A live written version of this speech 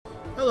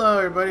Hello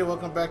everybody,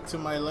 welcome back to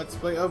my Let's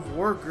Play of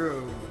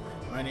Wargroove.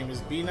 My name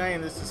is B9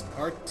 and this is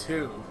part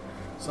 2.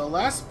 So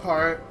last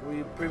part,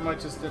 we pretty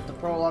much just did the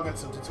prologue and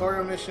some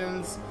tutorial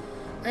missions.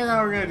 And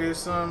now we're going to do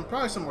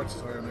probably some more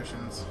tutorial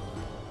missions.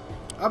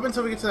 Up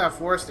until we get to that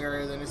forest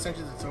area, then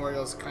essentially the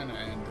tutorials kind of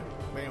end.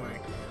 But anyway,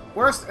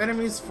 worst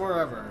enemies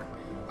forever.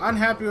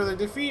 Unhappy with her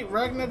defeat,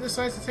 Ragnar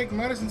decides to take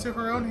matters into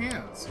her own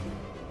hands.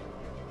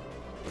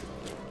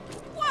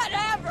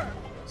 Whatever!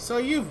 So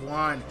you've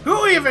won.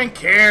 Who even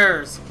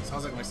cares?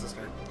 Sounds like my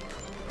sister.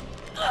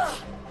 Ugh.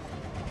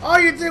 All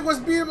you did was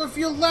beat up a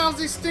few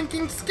lousy,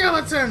 stinking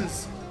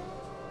skeletons!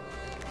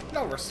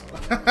 No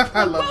respect.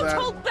 I love that.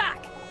 Won't hold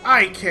back!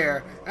 I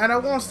care, and I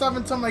won't stop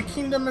until my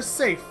kingdom is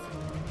safe.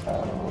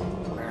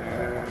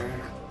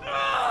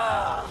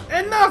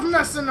 Enough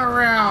messing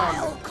around!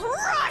 I'll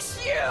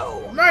crush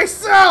you!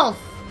 Myself!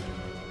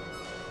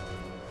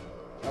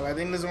 Oh, I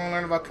think this is when we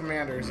learn about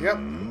commanders. Yep.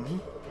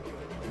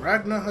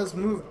 Ragnar has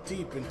moved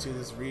deep into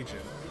this region.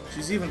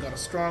 She's even got a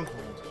stronghold.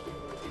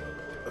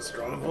 A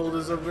stronghold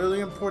is a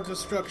really important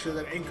structure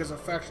that anchors a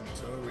faction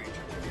to a region.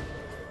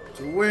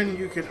 To win,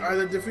 you can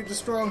either defeat the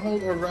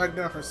stronghold or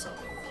Ragnar herself.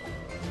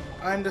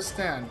 I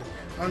understand.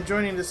 I'm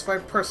joining this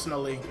fight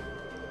personally.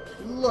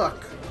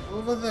 Look,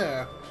 over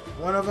there.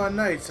 One of our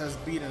knights has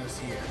beaten us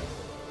here.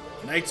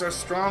 Knights are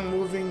strong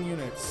moving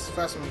units,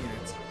 fast-moving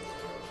units.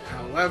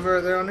 However,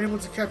 they're unable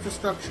to capture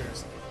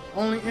structures.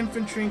 Only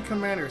infantry and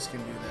commanders can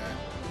do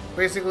that.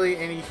 Basically,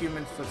 any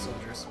human foot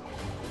soldiers.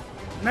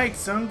 Knights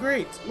sound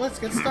great. Let's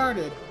get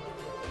started.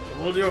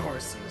 Hold your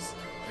horses.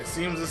 It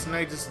seems this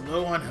knight is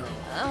low on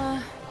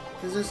health.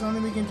 Is there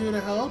something we can do to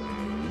help?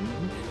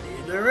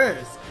 Indeed there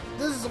is.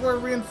 This is where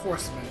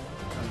reinforcement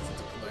comes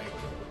into play.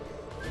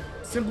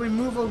 Simply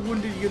move a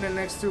wounded unit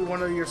next to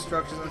one of your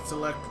structures and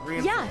select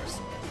reinforce.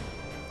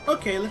 Yeah.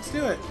 Okay, let's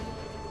do it.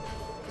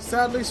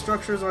 Sadly,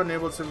 structures are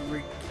unable to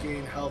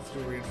regain health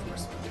through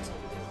reinforcement.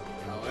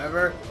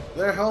 However,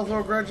 their health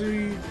will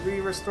gradually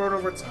be restored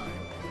over time,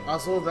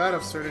 also that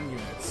of certain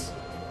units.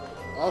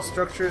 All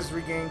structures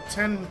regain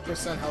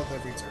 10% health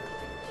every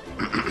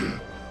turn.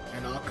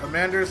 And all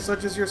commanders,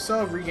 such as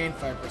yourself, regain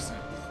 5%.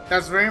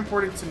 That's very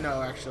important to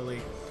know,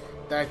 actually,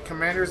 that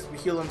commanders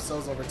heal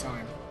themselves over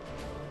time.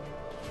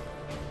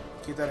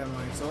 Keep that in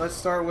mind. So let's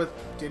start with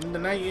getting the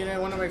knight unit,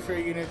 one of my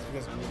favorite units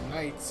because I love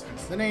knights.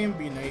 Hence the name,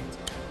 be knight.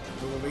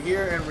 Move over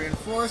here and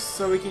reinforce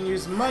so we can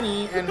use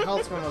money and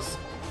health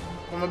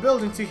from a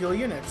building to heal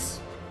units.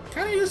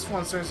 Kind of useful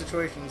in certain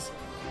situations.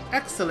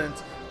 Excellent.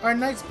 Are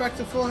knights back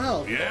to full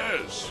health?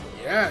 Yes.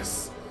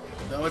 Yes.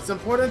 Though it's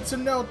important to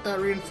note that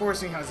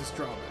reinforcing has its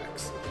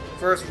drawbacks.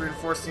 First,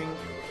 reinforcing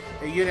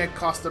a unit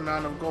costs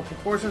amount of gold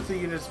proportional to the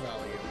unit's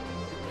value.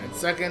 And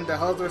second, the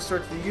health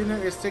restored to the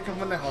unit is taken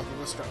from the health of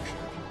the structure.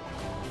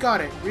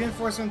 Got it.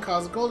 Reinforcement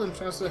costs gold and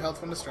transfer health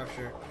from the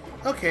structure.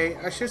 Okay,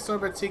 I should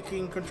start by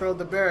taking control of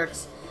the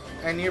barracks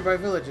and nearby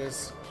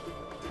villages.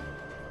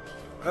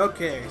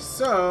 Okay,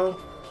 so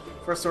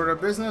first order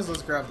of business,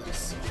 let's grab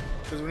this.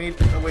 Because we need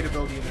a way to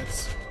build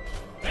units.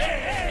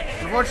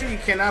 Unfortunately,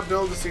 you cannot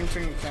build the same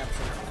turn you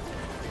capture.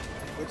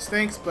 Which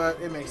stinks,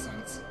 but it makes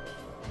sense.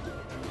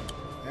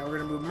 Now we're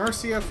going to move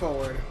Mercia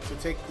forward to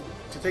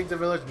take the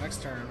village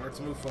next turn, or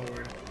to move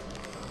forward.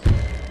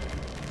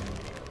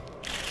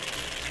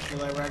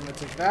 We'll let Ragnar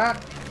take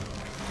that.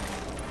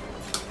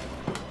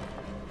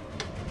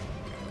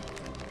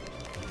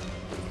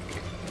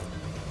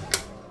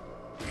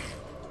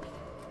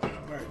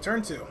 Alright,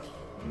 turn 2.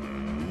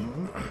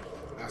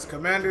 As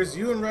commanders,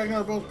 you and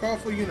Ragnar are both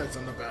powerful units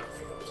on the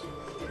battlefield.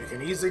 You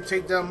can easily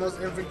take down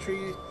most infantry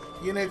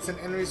units and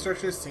enemy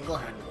structures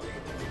single-handedly.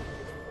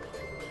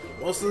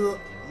 Most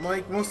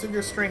of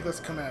your strength as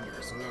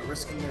commanders, without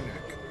risking your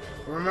neck.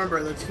 But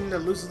remember, the team that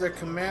loses their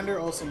commander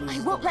also loses.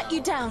 I won't let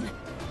you down.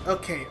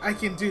 Okay, I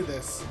can do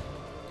this.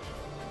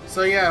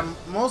 So yeah,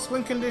 most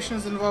win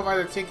conditions involve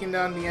either taking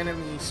down the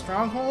enemy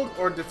stronghold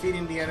or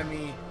defeating the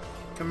enemy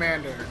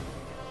commander.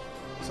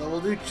 So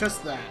we'll do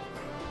just that.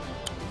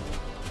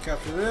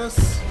 Capture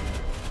this.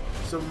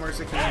 So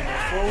Mercy can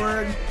move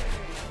forward.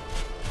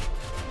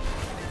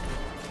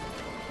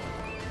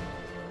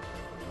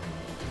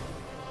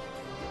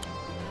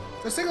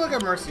 Let's take a look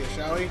at Mercia,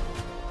 shall we?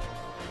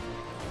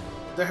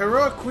 The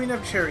heroic Queen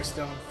of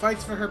Cherrystone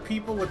fights for her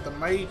people with the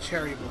mighty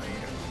Cherry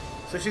Blade.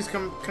 So she's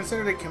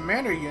considered a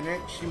commander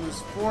unit. She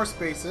moves 4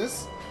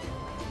 spaces.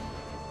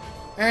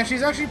 And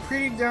she's actually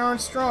pretty darn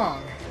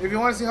strong. If you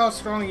want to see how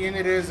strong a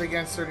unit is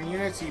against certain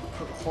units, you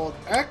hold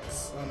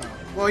X. Oh no.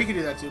 Well, you can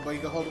do that too, but you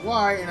can hold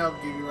Y and it'll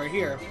give you right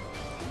here.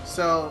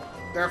 So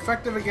they're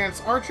effective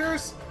against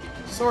archers,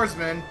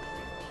 swordsmen,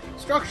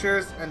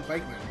 structures, and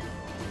pikemen.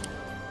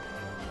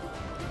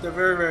 They're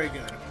very, very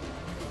good.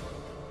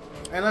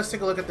 And let's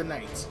take a look at the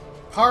knights.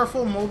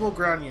 Powerful mobile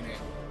ground unit.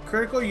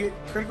 Critical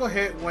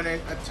hit when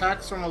it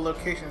attacks from a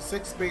location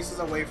 6 spaces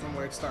away from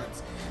where it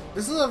starts.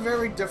 This is a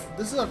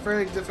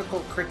fairly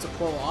difficult crit to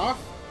pull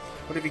off,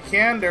 but if you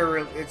can,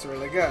 it's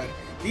really good.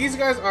 These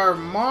guys are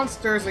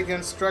monsters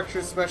against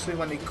structures, especially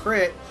when they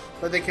crit,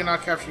 but they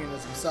cannot capture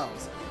units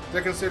themselves.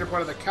 They're considered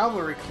part of the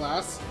cavalry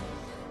class,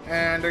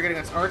 And they're good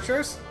against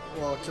archers.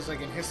 Well, just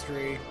like in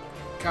history,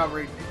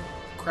 cavalry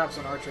craps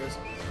on archers.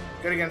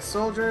 Good against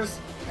soldiers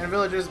and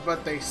villagers,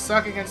 but they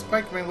suck against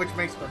pikemen, which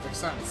makes perfect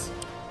sense.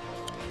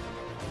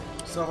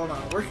 So hold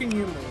on, where can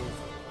you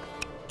move?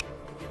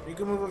 You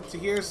can move up to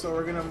here, so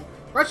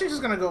we're actually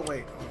just gonna go,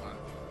 wait, hold on.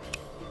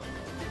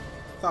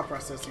 Thought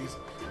processes.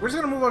 We're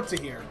just gonna move up to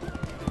here.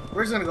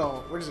 We're just gonna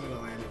go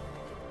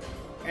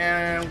in.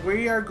 And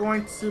we are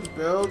going to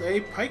build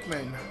a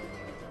pikeman.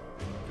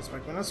 This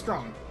pikeman is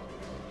strong.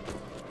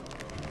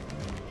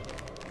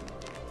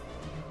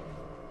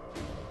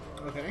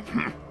 Okay.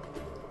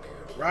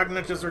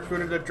 Ragnar just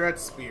recruited a Dread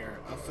Spear,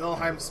 a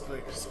Felheim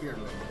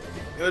spearman.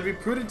 It would be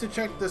prudent to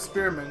check the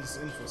spearman's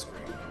info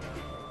screen.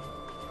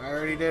 I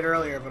already did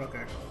earlier, but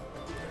okay.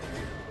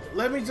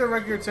 Let me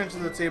direct your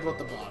attention to the table at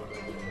the bottom.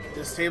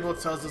 This table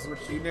tells us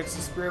which units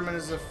the spearman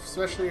is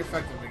especially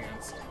effective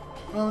against.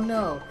 Oh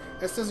no,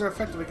 it says they're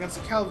effective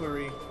against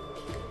cavalry.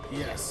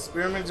 Yes,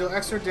 spearmen deal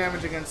extra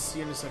damage against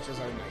units such as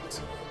our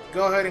knight.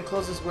 Go ahead and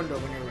close this window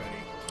when you're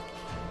ready.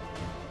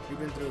 We've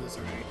been through this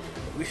already.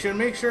 We should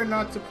make sure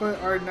not to put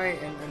our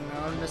knight in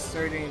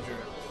unnecessary danger.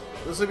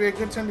 This will be a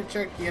good time to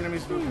check the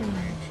enemy's movement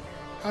range.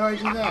 How do I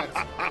do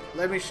that?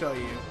 Let me show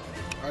you.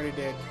 Already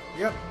did.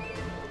 Yep.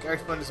 I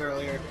explained this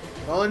earlier.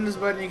 While holding this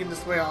button, you can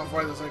display how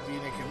far the selected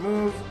unit can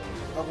move.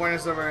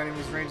 Awareness of our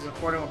enemy's range is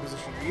important when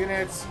positioning your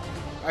units.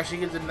 I should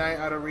get the knight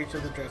out of reach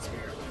of the Dread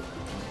Spear.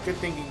 Good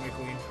thinking, my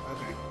queen.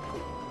 Okay,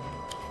 cool.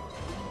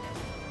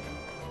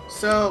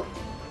 So,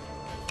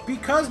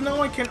 because no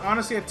one can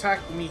honestly attack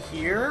me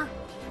here,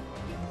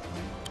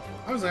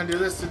 I'm just gonna do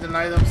this to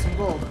deny them some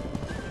gold.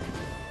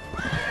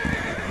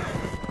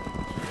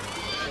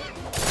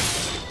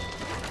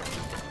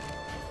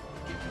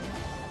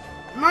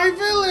 My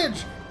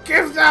village!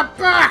 Give that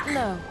back!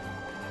 No.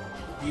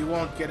 You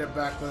won't get it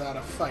back without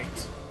a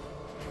fight.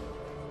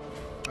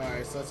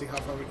 Alright, so let's see how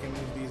far we can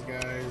move these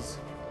guys.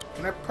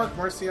 Can I park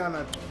Mercy on a...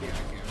 Yeah, I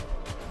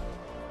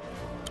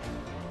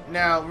can.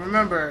 Now,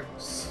 remember,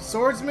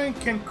 swordsmen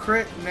can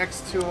crit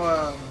next to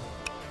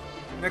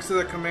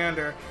the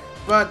commander.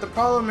 But the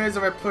problem is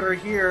if I put him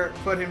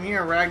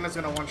here, Ragnar's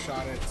gonna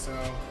one-shot it, so...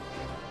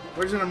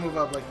 We're just gonna move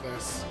up like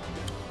this.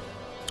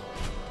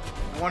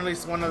 I want at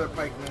least one other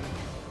pikeman.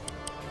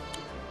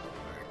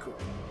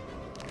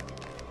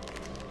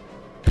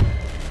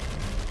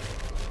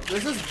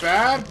 This is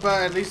bad,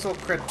 but at least we'll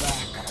crit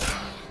back.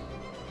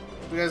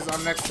 Because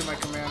I'm next to my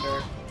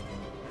commander.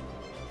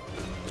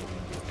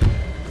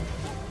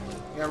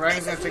 Yeah,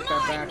 Ryan's gonna take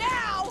that back.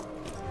 Now!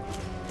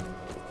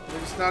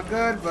 It's not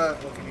good,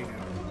 but what can you do?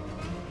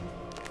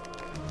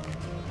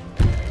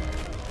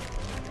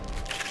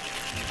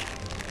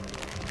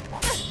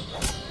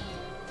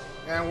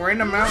 And we're in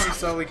the mountain,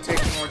 so we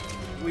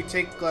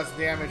take less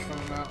damage from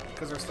the mountain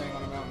because we're staying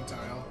on a mountain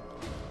tile.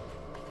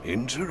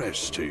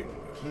 Interesting.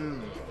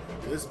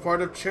 This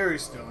part of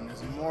Cherrystone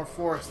is more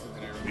forested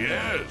than I remember.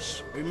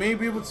 Yes. We may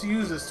be able to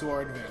use this to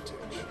our advantage.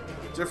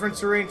 Different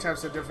terrain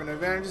types have different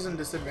advantages and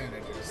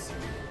disadvantages.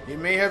 You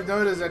may have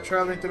noticed that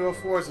traveling through a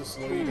forest will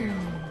slow you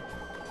down.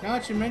 Now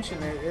that you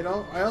mention it,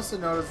 I also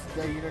noticed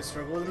that units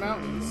struggle with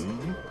mountains.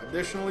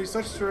 Additionally,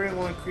 such terrain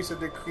will increase or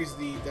decrease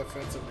the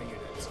defense of the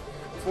units.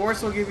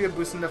 Forests will give you a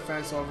boost in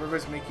defense, while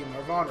rivers make you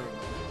more vulnerable.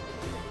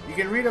 You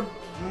can read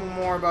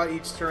more about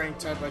each terrain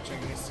type by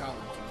checking its talent.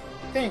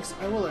 Thanks,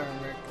 I will,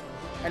 Eric.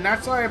 And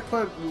that's why I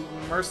put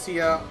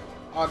Mercia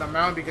on the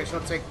mountain, because she'll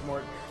take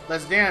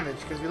less damage.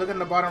 Because if you look in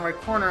the bottom right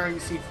corner, you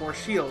see 4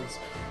 shields,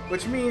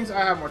 which means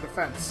I have more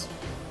defense.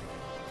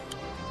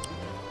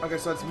 Okay,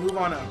 so let's move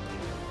on up.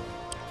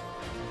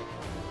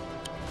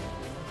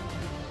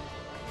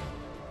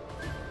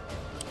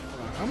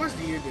 How much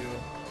do you do?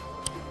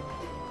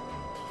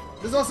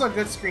 There's also a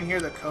good screen here,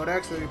 the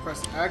codex. So if you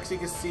press X, you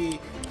can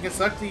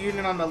select the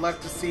unit on the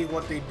left to see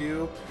what they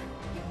do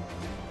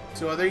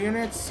to other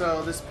units.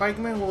 So this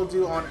pikeman will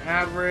do on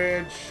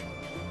average,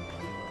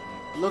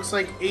 looks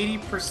like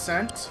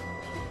 80%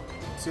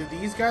 to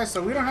these guys.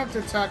 So we don't have to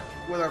attack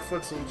with our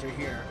foot soldier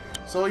here.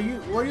 So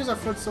we'll use our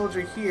foot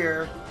soldier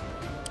here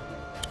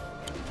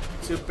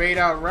to bait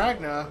out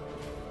Ragnar.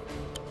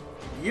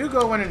 You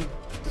go in and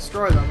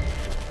destroy them.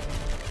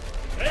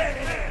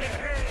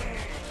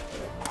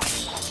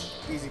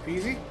 Easy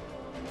peasy.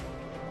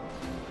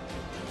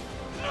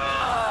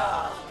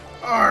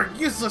 Arrgh,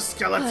 useless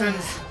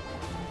skeletons!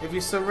 If you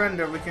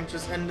surrender, we can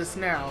just end this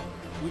now.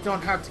 We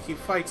don't have to keep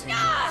fighting.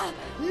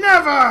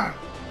 Never!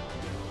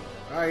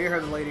 Alright, you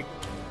heard the lady.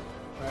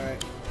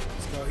 Alright,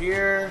 let's go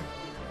here.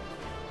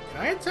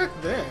 Can I attack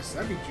this?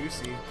 That'd be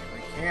juicy.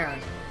 I can.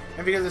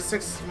 And because it's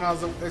 6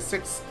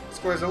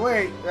 squares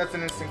away, that's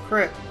an instant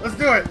crit. Let's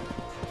do it!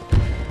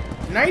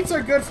 Knights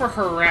are good for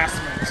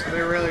harassment.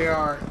 They really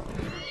are.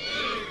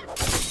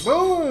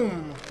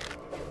 Boom!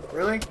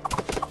 Really?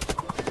 Oh,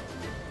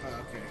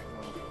 okay,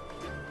 well,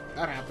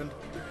 that happened.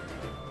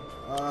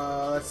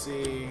 Let's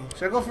see.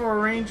 Should I go for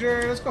a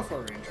ranger? Let's go for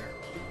a ranger.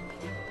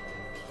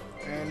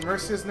 And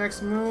Mercy's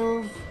next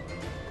move.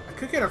 I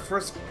could get a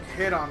first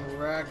hit on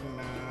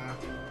Ragnar.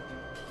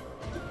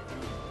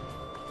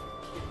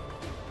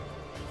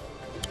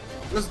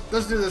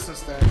 let's do this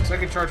instead, so I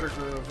can charge her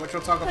groove, which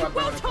we'll talk about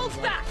that when it comes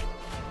up.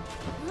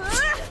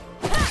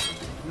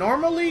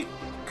 Normally,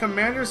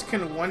 commanders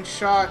can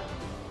one-shot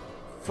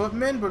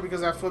footmen, but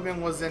because that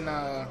footman was in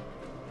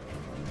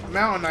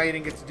mountain, I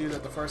didn't get to do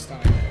that the first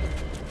time.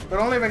 But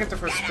only if I get the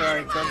first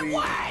strike. That'll be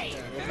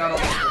if not all.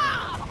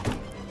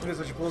 Look at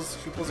what she pulls.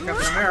 She pulls a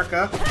Captain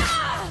America.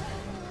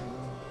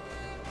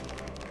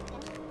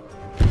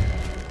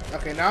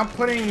 Okay, now I'm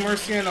putting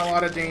Mercia in a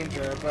lot of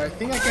danger, but I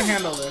think I can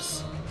handle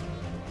this.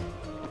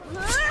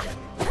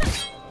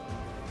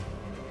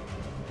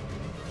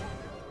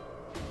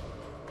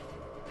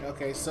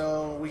 Okay,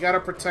 so we gotta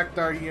protect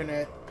our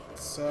unit.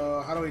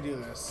 So how do we do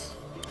this?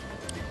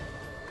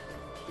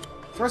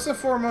 First and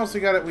foremost,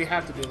 we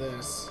have to do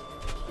this.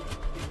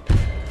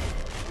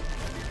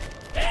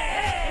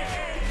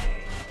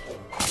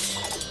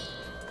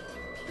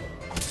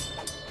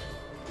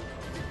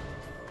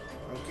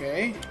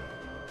 Okay.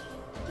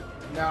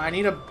 Now I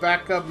need a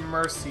backup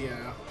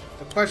Mercia.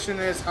 The question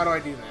is, how do I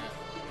do that?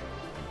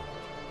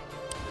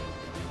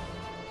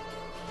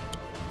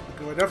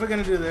 Okay, we're definitely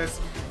gonna do this.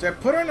 Do I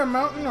put her in a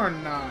mountain or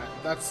not?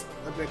 That's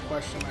the big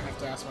question I have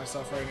to ask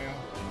myself right now.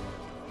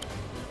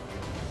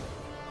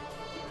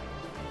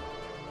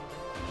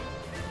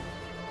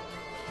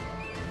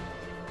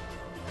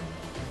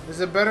 Is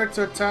it better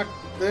to attack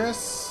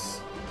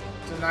this?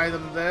 Deny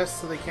them this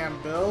so they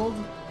can't build?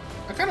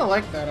 I kind of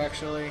like that,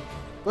 actually.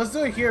 Let's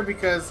do it here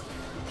because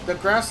the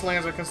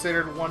grasslands are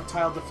considered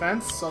one-tile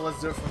defense, so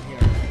let's do it from here.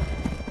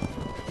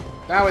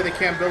 That way they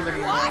can't build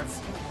anymore.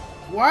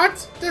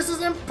 What? This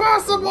is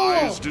impossible!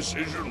 Wise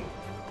decision.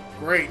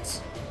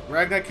 Great.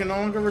 Ragnar can no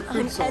longer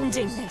recruit soldiers.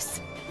 I'm ending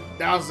this.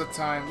 Now's the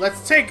time.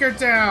 Let's take her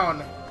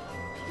down!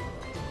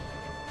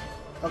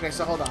 Okay,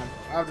 so hold on.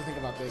 I have to think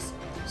about this.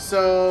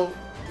 So,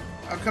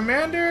 a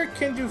commander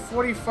can do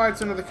 45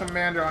 to another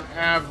commander on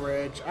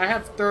average. I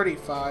have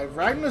 35.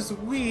 Ragnar's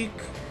weak,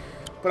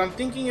 but I'm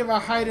thinking if I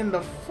hide in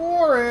the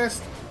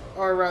forest,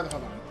 or rather,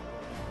 hold on.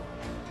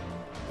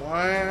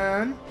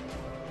 1,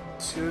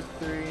 2,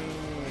 3.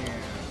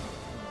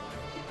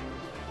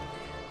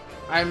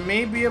 I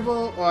may be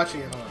able. Well,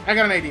 actually, hold on. I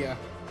got an idea.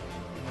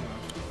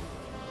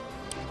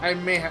 I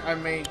may have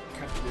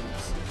to do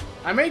this.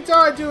 I may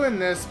die doing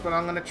this, but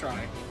I'm gonna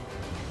try.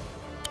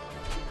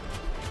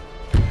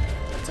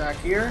 Attack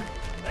here.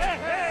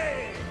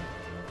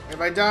 If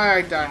I die,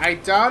 I die. I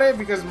doubt it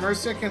because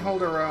Mercia can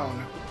hold her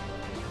own.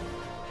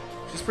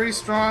 She's pretty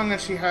strong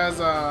and she has,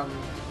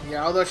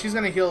 yeah, although she's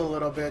gonna heal a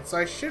little bit, so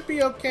I should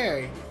be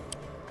okay.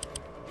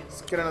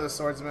 Let's get another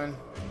swordsman.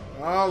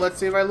 Oh, let's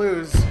see if I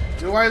lose.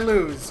 Do I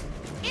lose?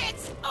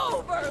 It's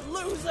over,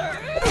 loser!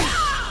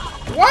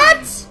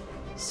 What?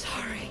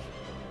 Sorry.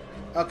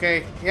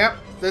 Okay, yep.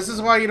 This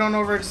is why you don't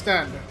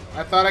overextend.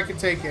 I thought I could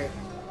take it.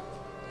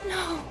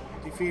 No.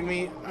 Defeat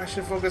me. I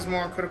should focus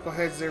more on critical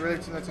hits. They really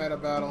turn the tide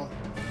of battle.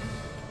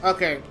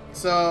 Okay,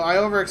 so I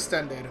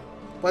overextended.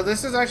 But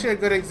this is actually a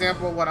good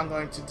example of what I'm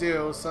going to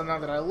do. So now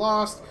that I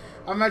lost,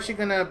 I'm actually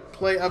going to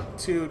play up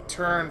to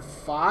turn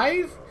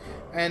 5.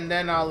 And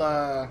then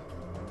I'll,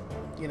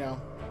 you know,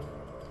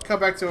 come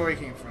back to where we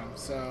came from.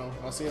 So,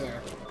 I'll see you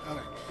there.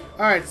 Okay.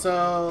 Alright,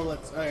 so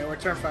let's... Okay, we're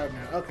turn 5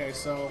 now. Okay,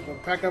 so we'll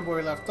pack up where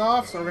we left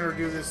off. So we're going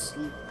to do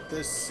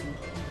this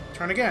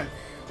turn again.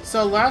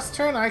 So last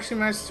turn, I actually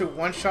managed to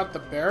one-shot the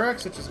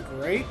barracks, which is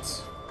great.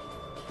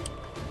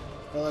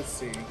 But let's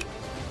see.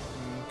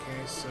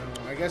 Okay, so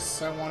I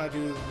guess I want to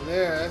do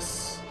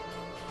this.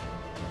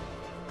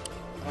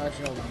 Oh,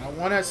 actually, hold on. I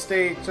want to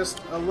stay just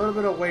a little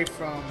bit away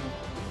from...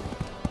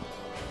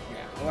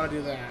 Yeah, I want to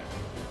do that.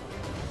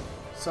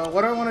 So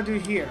what do I want to do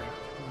here?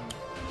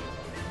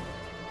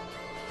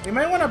 We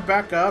might want to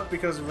back up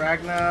because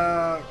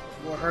Ragnar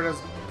will hurt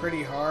us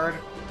pretty hard.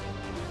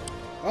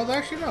 Oh,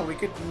 actually, no. We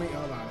could...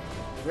 Hold on.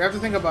 We have to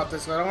think about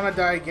this, so I don't want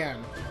to die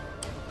again.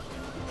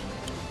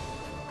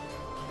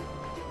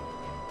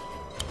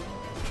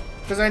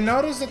 Because I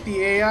noticed that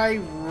the AI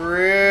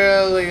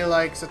really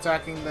likes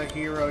attacking the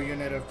hero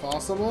unit if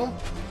possible.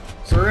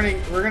 So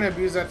we're gonna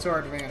abuse that to our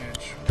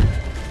advantage.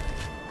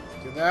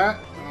 Do that.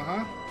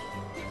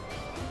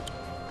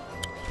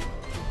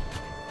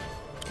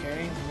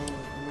 Okay,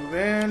 move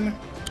in.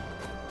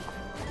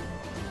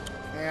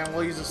 And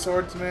we'll use the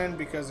swordsman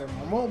because they're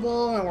more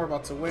mobile and we're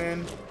about to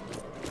win.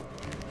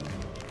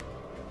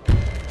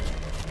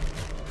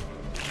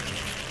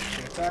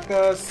 They attack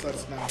us,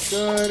 that's not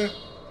good.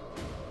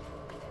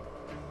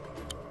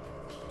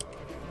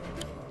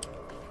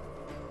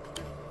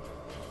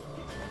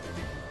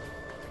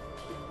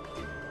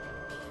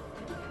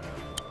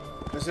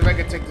 Let's see if I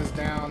can take this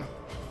down.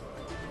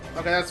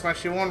 Okay, that's fine.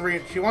 She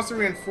wants to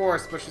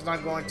reinforce, but she's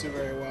not going to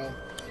very well.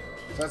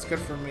 So that's good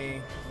for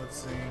me.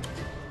 Let's see.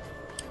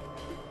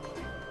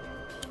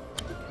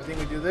 I think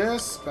we do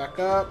this. Back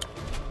up.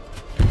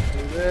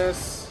 Do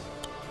this.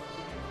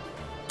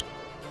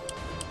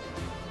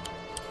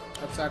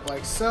 Attack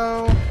like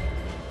so.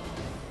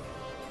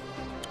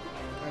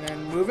 And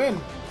then move in.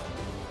 Do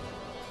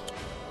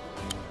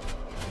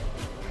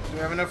we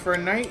have enough for a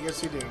knight?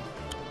 Yes, we do.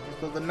 Let's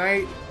build the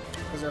knight.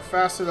 Because they're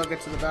faster, they'll get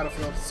to the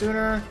battlefield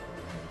sooner.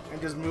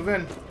 and just move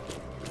in.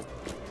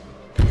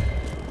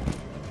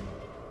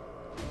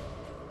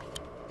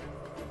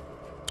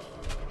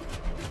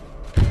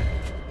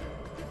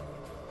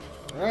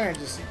 Alright,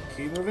 just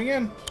keep moving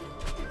in.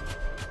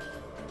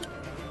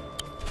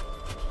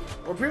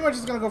 We're pretty much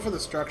just gonna go for the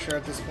structure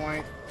at this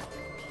point.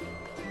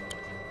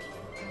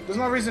 There's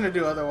no reason to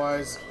do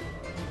otherwise.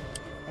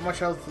 How much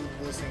health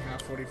does this thing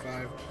have?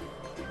 45.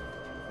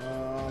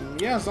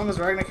 Yeah, as long as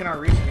Ragnar cannot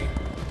reach me,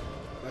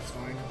 that's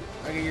fine.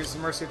 I can use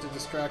Mercy to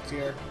distract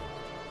here.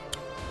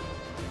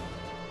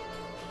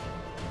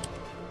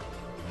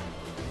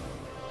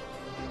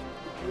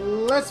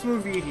 Let's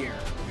move you here.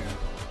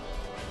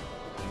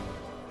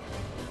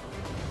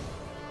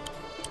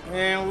 Yeah.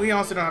 And we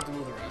also don't have to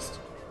move the rest.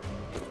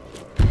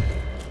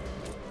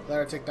 Let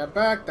her take that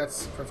back.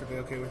 That's perfectly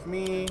okay with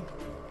me.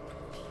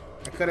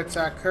 I could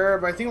attack her,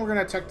 but I think we're going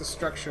to attack the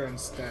structure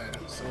instead.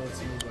 So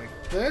let's move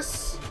like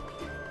this.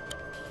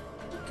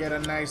 Get a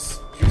nice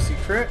juicy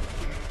crit.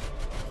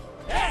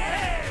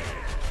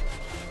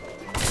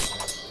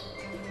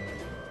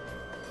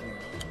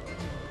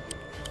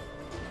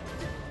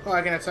 Oh,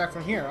 I can attack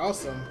from here.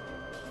 Awesome.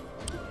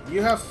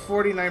 You have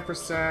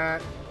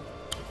 49%.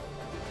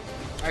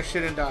 I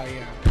shouldn't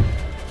die,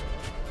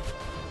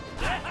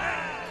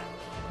 yeah.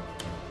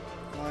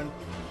 1,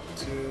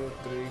 2,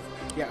 3.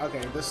 Yeah,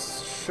 okay.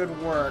 This should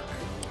work.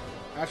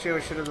 Actually,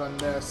 we should have done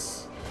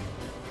this.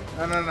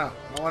 No.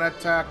 I want to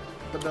attack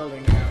the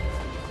building now.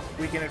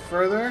 Weaken it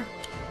further.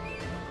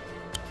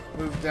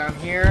 Move down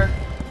here.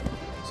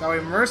 So that way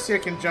Mercia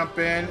can jump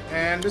in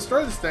and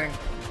destroy this thing.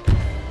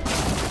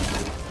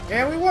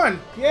 And we won!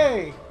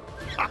 Yay!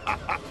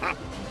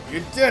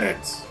 You did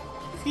it!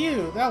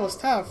 Phew, that was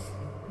tough.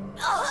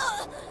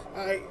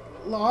 I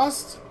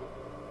lost?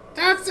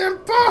 That's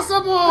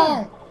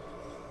impossible!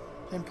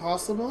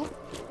 Impossible?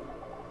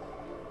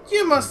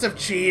 You must have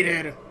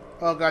cheated!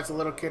 Oh god, it's a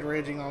little kid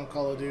raging on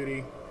Call of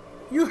Duty.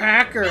 You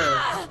hacker!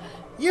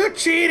 You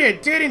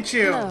cheated, didn't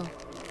you?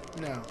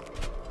 No.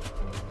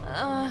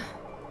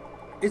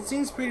 It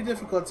seems pretty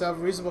difficult to have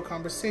a reasonable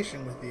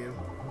conversation with you.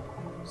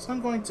 So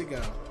I'm going to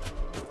go.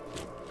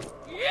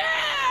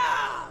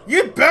 Yeah!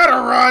 You better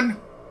run!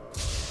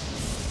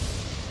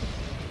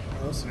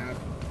 Oh snap.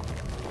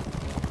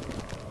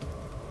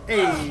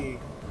 Hey!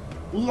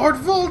 Lord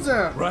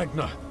Volta!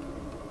 Ragnar!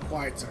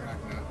 Quiet, Sir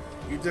Ragnar.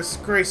 You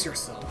disgrace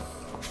yourself.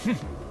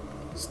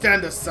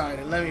 Stand aside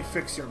and let me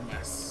fix your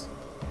mess.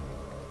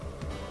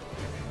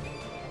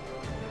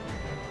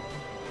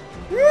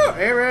 Woo!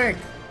 A rank!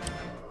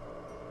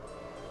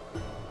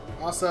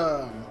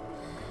 Awesome.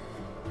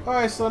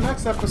 Alright, so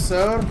next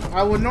episode,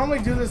 I would normally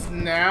do this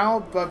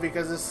now, but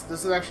because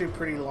this is actually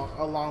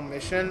a long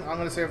mission, I'm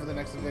going to save it for the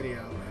next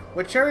video.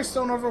 With Cherry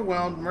Stone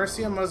overwhelmed,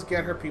 Mercia must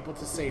get her people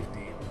to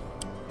safety.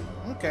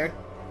 Okay.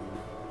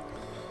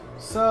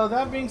 So,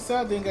 that being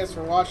said, thank you guys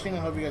for watching. I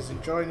hope you guys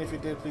enjoyed, and if you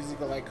did, please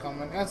leave a like,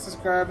 comment, and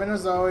subscribe. And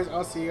as always,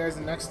 I'll see you guys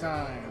next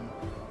time.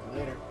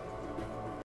 Later.